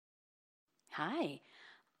Hi.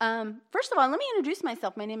 First of all, let me introduce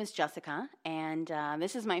myself. My name is Jessica, and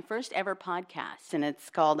this is my first ever podcast, and it's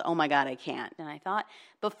called Oh My God, I Can't. And I thought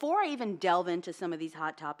before I even delve into some of these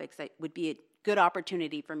hot topics, it would be a good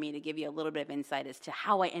opportunity for me to give you a little bit of insight as to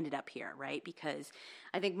how I ended up here, right? Because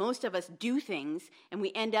I think most of us do things, and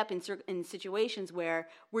we end up in situations where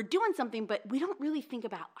we're doing something, but we don't really think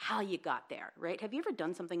about how you got there, right? Have you ever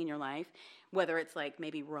done something in your life, whether it's like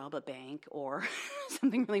maybe rob a bank or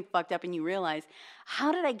something really fucked up, and you realize,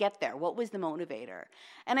 how did I get there? What was the motivator?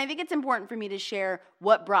 And I think it's important for me to share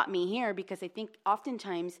what brought me here, because I think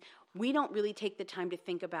oftentimes we don't really take the time to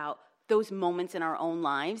think about those moments in our own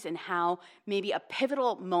lives and how maybe a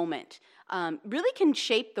pivotal moment really can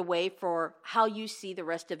shape the way for how you see the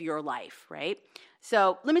rest of your life, right?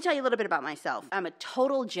 So let me tell you a little bit about myself. I'm a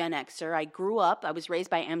total Gen Xer. I was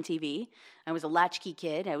raised by MTV. I was a latchkey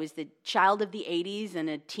kid. I was the child of the 80s and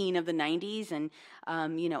a teen of the 90s. And,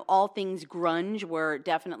 all things grunge were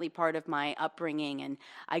definitely part of my upbringing. And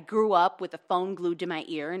I grew up with a phone glued to my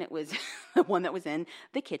ear, and it was the one that was in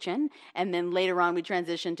the kitchen. And then later on, we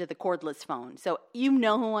transitioned to the cordless phone. So you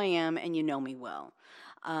know who I am, and you know me well.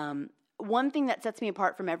 One thing that sets me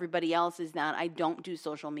apart from everybody else is that I don't do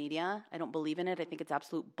social media. I don't believe in it. I think it's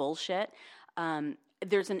absolute bullshit.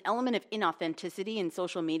 There's an element of inauthenticity in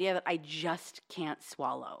social media that I just can't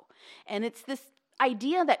swallow. And it's this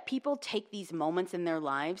idea that people take these moments in their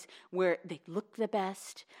lives where they look the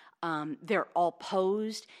best, they're all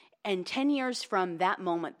posed, and 10 years from that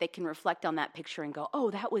moment, they can reflect on that picture and go,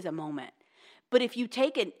 oh, that was a moment. But if you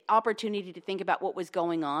take an opportunity to think about what was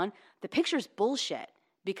going on, the picture's bullshit,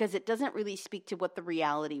 because it doesn't really speak to what the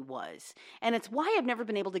reality was. And it's why I've never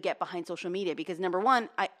been able to get behind social media, because number one,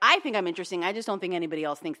 I think I'm interesting. I just don't think anybody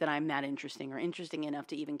else thinks that I'm that interesting or interesting enough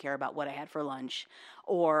to even care about what I had for lunch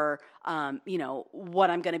or,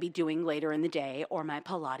 what I'm going to be doing later in the day or my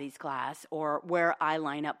Pilates class or where I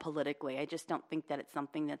line up politically. I just don't think that it's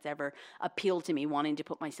something that's ever appealed to me, wanting to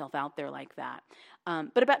put myself out there like that.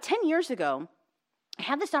 But about 10 years ago, I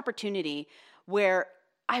had this opportunity where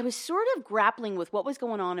I was sort of grappling with what was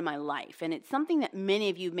going on in my life, and it's something that many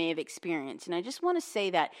of you may have experienced. And I just want to say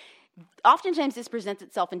that oftentimes this presents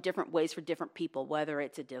itself in different ways for different people, whether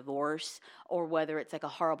it's a divorce or whether it's like a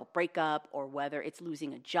horrible breakup or whether it's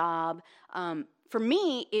losing a job. For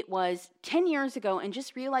me, it was 10 years ago and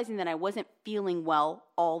just realizing that I wasn't feeling well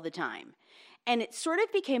all the time. And it sort of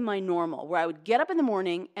became my normal, where I would get up in the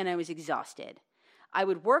morning and I was exhausted. I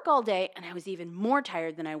would work all day and I was even more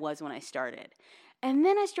tired than I was when I started. And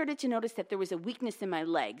then I started to notice that there was a weakness in my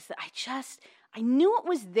legs that I knew it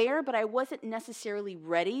was there, but I wasn't necessarily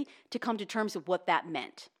ready to come to terms with what that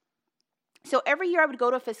meant. So every year I would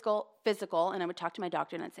go to a physical and I would talk to my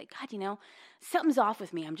doctor and I'd say, God, something's off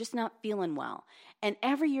with me. I'm just not feeling well. And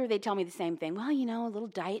every year they'd tell me the same thing. Well, a little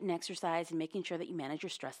diet and exercise and making sure that you manage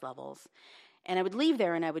your stress levels. And I would leave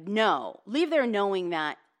there and I would leave there knowing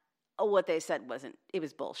that what they said it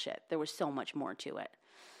was bullshit. There was so much more to it.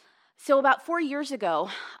 So about 4 years ago,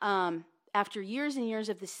 after years and years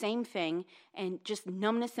of the same thing and just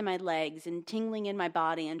numbness in my legs and tingling in my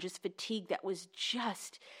body and just fatigue that was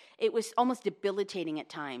it was almost debilitating at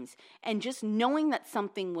times. And just knowing that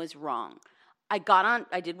something was wrong. I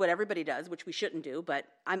did what everybody does, which we shouldn't do, but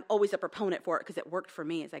I'm always a proponent for it because it worked for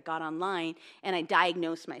me, is I got online and I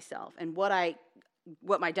diagnosed myself. And what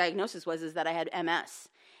my diagnosis was is that I had MS.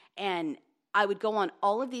 And I would go on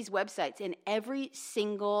all of these websites, and every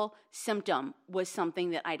single symptom was something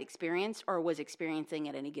that I'd experienced or was experiencing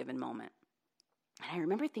at any given moment. And I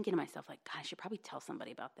remember thinking to myself, God, I should probably tell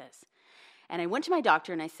somebody about this. And I went to my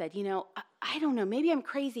doctor and I said, I don't know, maybe I'm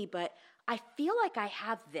crazy, but I feel like I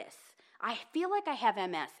have this. I feel like I have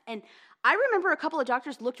MS. And I remember a couple of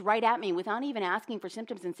doctors looked right at me without even asking for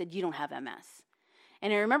symptoms and said, you don't have MS.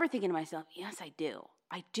 And I remember thinking to myself, yes, I do.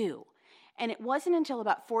 I do. And it wasn't until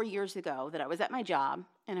about 4 years ago that I was at my job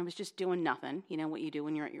and I was just doing nothing, what you do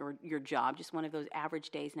when you're at your job, just one of those average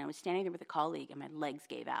days. And I was standing there with a colleague and my legs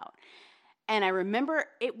gave out. And I remember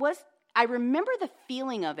the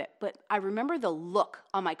feeling of it, but I remember the look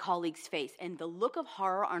on my colleague's face, and the look of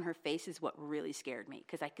horror on her face is what really scared me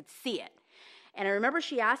because I could see it. And I remember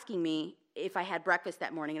she asking me if I had breakfast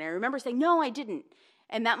that morning, and I remember saying, no, I didn't.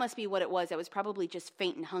 And that must be what it was. I was probably just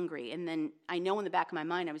faint and hungry. And then I know in the back of my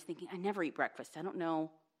mind, I was thinking, I never eat breakfast. I don't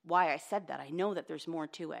know why I said that. I know that there's more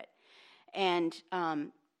to it. And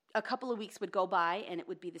a couple of weeks would go by, and it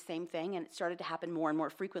would be the same thing. And it started to happen more and more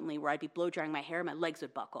frequently, where I'd be blow drying my hair, my legs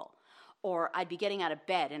would buckle. Or I'd be getting out of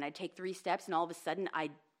bed, and I'd take 3 steps, and all of a sudden,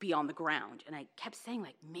 I'd be on the ground. And I kept saying,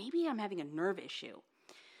 maybe I'm having a nerve issue.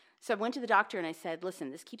 So I went to the doctor, and I said,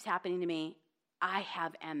 listen, this keeps happening to me. I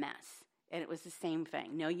have MS. And it was the same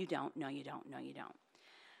thing. No, you don't. No, you don't. No, you don't.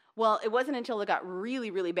 Well, it wasn't until it got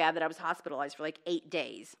really, really bad that I was hospitalized for like 8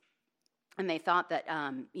 days. And they thought that,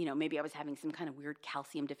 maybe I was having some kind of weird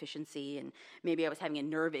calcium deficiency and maybe I was having a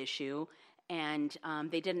nerve issue. And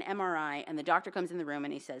they did an MRI, and the doctor comes in the room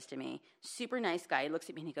and he says to me, super nice guy, he looks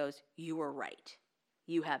at me and he goes, "You were right.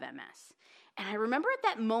 You have MS." And I remember at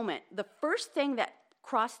that moment, the first thing that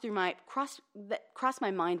crossed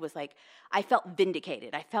my mind was like, I felt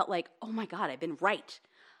vindicated. I felt like, oh my God, I've been right.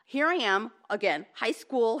 Here I am, again, high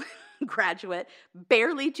school graduate,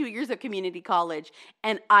 barely 2 years of community college,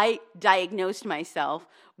 and I diagnosed myself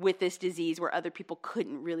with this disease where other people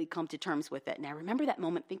couldn't really come to terms with it. And I remember that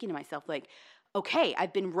moment thinking to myself, like, okay,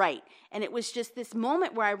 I've been right. And it was just this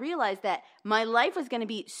moment where I realized that my life was going to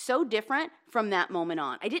be so different from that moment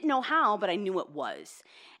on. I didn't know how, but I knew it was.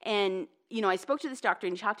 And I spoke to this doctor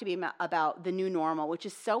and he talked to me about the new normal, which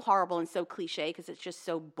is so horrible and so cliche because it's just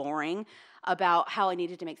so boring, about how I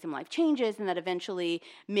needed to make some life changes and that eventually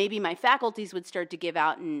maybe my faculties would start to give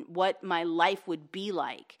out and what my life would be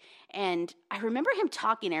like. And I remember him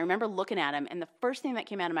talking. I remember looking at him, and the first thing that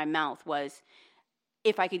came out of my mouth was,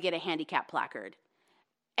 if I could get a handicap placard.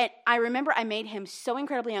 And I remember I made him so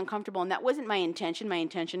incredibly uncomfortable, and that wasn't my intention. My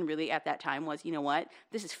intention really at that time was, you know what,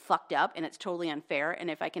 this is fucked up and it's totally unfair, and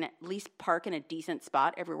if I can at least park in a decent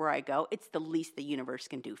spot everywhere I go, it's the least the universe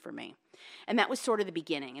can do for me. And that was sort of the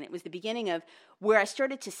beginning, and it was the beginning of where I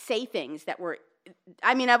started to say things that were,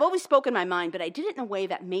 I've always spoken my mind, but I did it in a way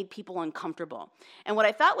that made people uncomfortable. And what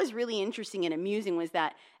I thought was really interesting and amusing was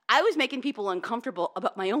that I was making people uncomfortable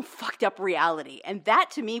about my own fucked up reality. And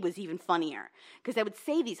that to me was even funnier because I would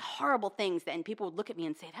say these horrible things and people would look at me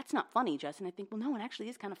and say, "That's not funny, Jess." And I think, well, no, it actually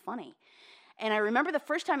is kind of funny. And I remember the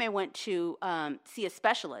first time I went to see a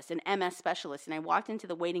specialist, an MS specialist, and I walked into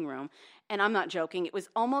the waiting room, and I'm not joking, it was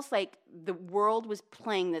almost like the world was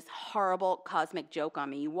playing this horrible cosmic joke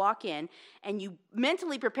on me. You walk in, and you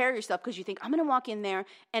mentally prepare yourself because you think, I'm going to walk in there,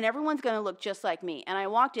 and everyone's going to look just like me. And I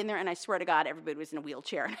walked in there, and I swear to God, everybody was in a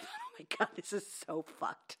wheelchair. And I thought, oh my God, this is so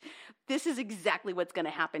fucked. This is exactly what's going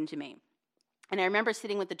to happen to me. And I remember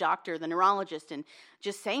sitting with the doctor, the neurologist, and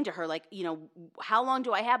just saying to her, like, how long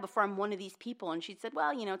do I have before I'm one of these people? And she said,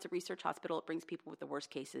 well, it's a research hospital. It brings people with the worst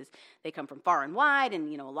cases. They come from far and wide, and,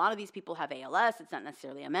 a lot of these people have ALS. It's not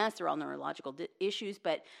necessarily MS. They're all neurological issues,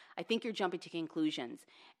 but I think you're jumping to conclusions.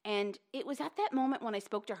 And it was at that moment when I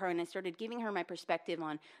spoke to her and I started giving her my perspective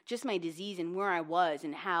on just my disease and where I was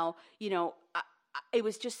and how, it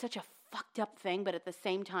was just such a fucked up thing, but at the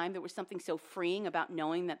same time, there was something so freeing about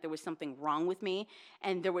knowing that there was something wrong with me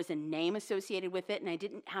and there was a name associated with it, and I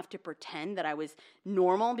didn't have to pretend that I was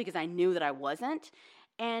normal because I knew that I wasn't.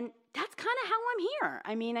 And that's kind of how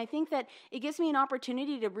I'm here. I think that it gives me an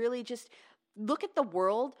opportunity to really just look at the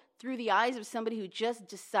world through the eyes of somebody who just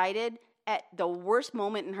decided at the worst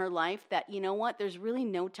moment in her life that, you know what, there's really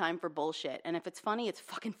no time for bullshit. And if it's funny, it's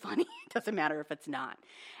fucking funny. It doesn't matter if it's not.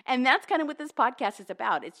 And that's kind of what this podcast is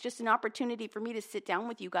about. It's just an opportunity for me to sit down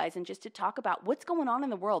with you guys and just to talk about what's going on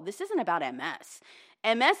in the world. This isn't about MS.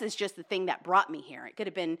 MS is just the thing that brought me here. It could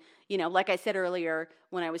have been, like I said earlier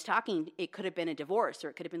when I was talking, it could have been a divorce, or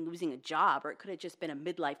it could have been losing a job, or it could have just been a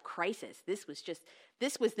midlife crisis. This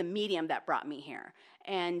was the medium that brought me here.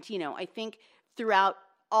 And, I think throughout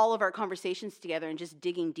all of our conversations together and just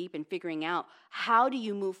digging deep and figuring out how do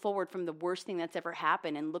you move forward from the worst thing that's ever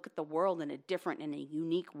happened and look at the world in a different and a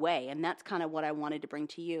unique way. And that's kind of what I wanted to bring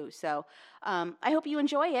to you. So I hope you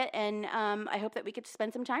enjoy it, and I hope that we get to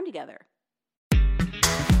spend some time together.